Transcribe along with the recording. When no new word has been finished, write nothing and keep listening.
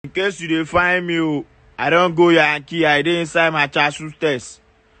case you dey find me, I don't go Yankee. I dey inside my Massachusetts.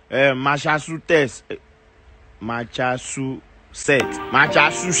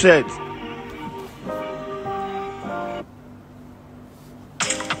 Massachusetts.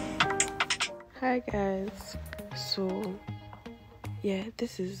 Hi guys, so yeah,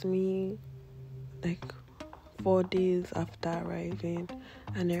 this is me like 4 days after arriving,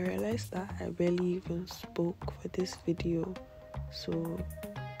 and I realized that I barely even spoke for this video. So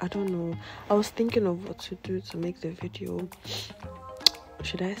I don't know, I was thinking of what to do to make the video,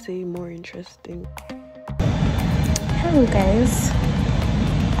 should I say, more interesting. Hello guys,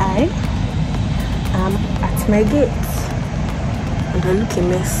 I am at my gate and I look a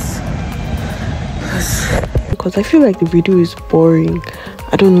mess because I feel like the video is boring.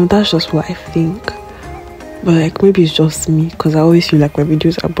 I don't know, that's just what I think, but like maybe it's just me because I always feel like my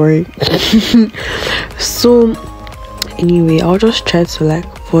videos are boring. So anyway, I'll just try to like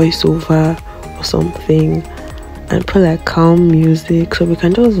voice over or something and put like calm music so we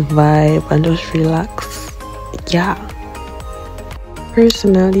can just vibe and just relax. Yeah,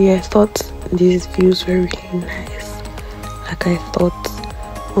 personally I thought these views were really nice. Like I thought,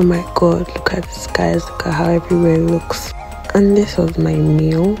 oh my god, look at the skies, look at how everywhere looks. And this was my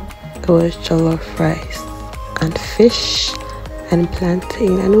meal. It was jollof rice and fish and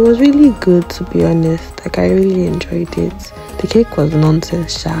plantain, and it was really good, to be honest. Like I really enjoyed it. The cake was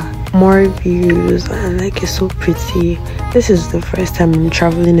nonsense, more views, and like it's so pretty. This is the first time I'm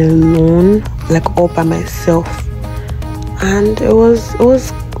traveling alone, like all by myself, and it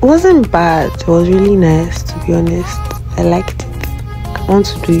wasn't bad. It was really nice, to be honest. I liked it. I want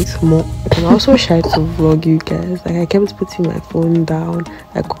to do it more. I'm also shy to vlog you guys. Like I kept putting my phone down.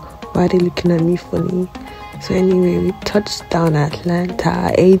 Like, why are they looking at me funny? So anyway, we touched down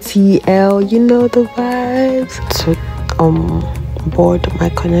Atlanta, ATL, you know the vibes. So board my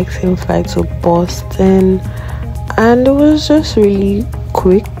connecting flight to Boston, and it was just really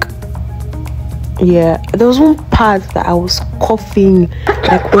quick. Yeah, there was one part that I was coughing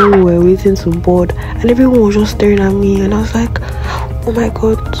like when we were waiting to board, and everyone was just staring at me, and I was like, oh my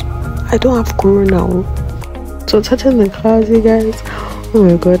god, I don't have corona. So touching the clouds, you guys, oh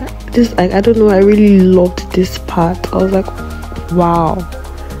my god, this, like, I don't know, I really loved this part. I was like, wow,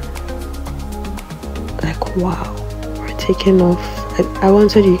 like wow, we're taking off. I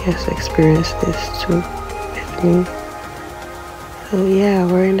wanted you guys to experience this too with me. So yeah,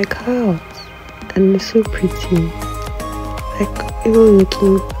 we're in the clouds and it's so pretty. Like even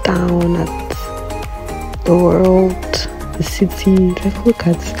looking down at the world, the city, like look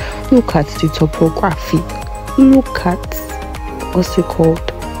at the topography, look at what's it called,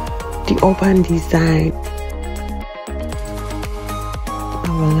 the urban design.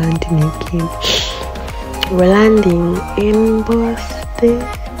 Now we're landing again. We're landing in Boston.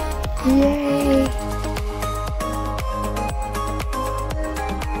 Yay!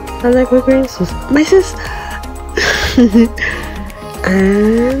 I'm like, we're going to my sister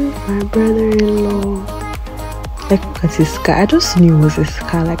and my brother-in-law. Like, look at his car. I just knew it was his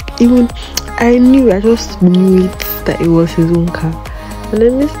car. Like, even I just knew it that it was his own car. And I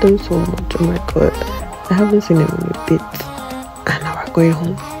missed him so much. Oh my god, I haven't seen him in a bit. And now we're going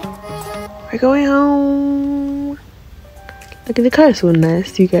home. We're going home. Like, the car is so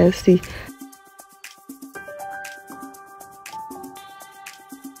nice, you guys see.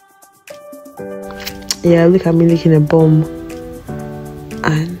 Yeah, look at me licking a bomb.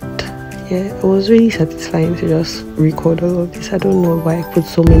 And yeah, it was really satisfying to just record all of this. I don't know why I put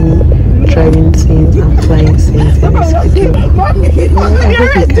so many driving scenes and flying scenes in this video. I hope you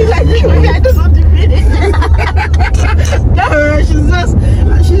guys enjoy it.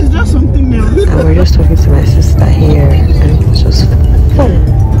 She's just something else. And we're just talking to my sister here, and it was just fun.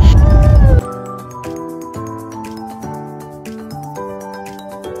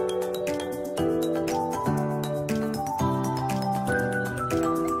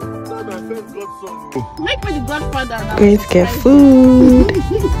 Make me the godfather now. Going to get food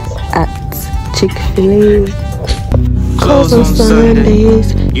at Chick-fil-A. Close on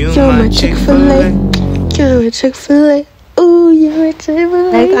Sundays. You're my Chick-fil-A. You're a Chick-fil-A. Ooh, you're a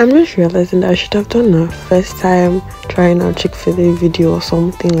Chick-fil-A. Like, I'm just realizing that I should have done a first time trying out Chick-fil-A video or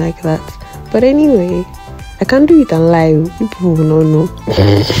something like that. But anyway, I can't do it on live. People will not know.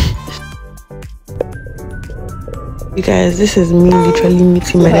 You guys, this is me literally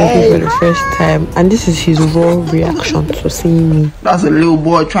meeting my nephew for the first time, and this is his raw reaction to seeing me. That's a little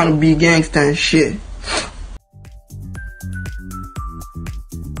boy trying to be gangster and shit.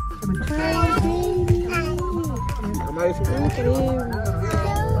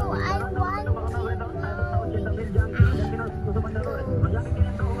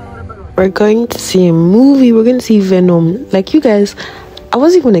 we're going to see a movie. We're going to see Venom. Like, you guys, I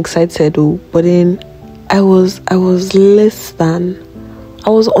wasn't even excited though, but then I was less than, I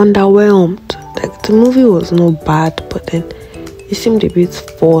was underwhelmed. Like, the movie was not bad, but then it seemed a bit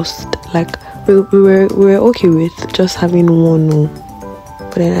forced. Like, we were okay with just having one, no.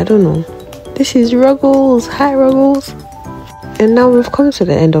 But then I don't know. This is Ruggles. Hi, Ruggles. And now we've come to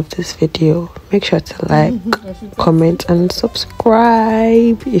the end of this video. Make sure to like, comment, and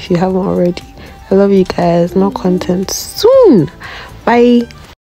subscribe if you haven't already. I love you guys. More content soon. Bye.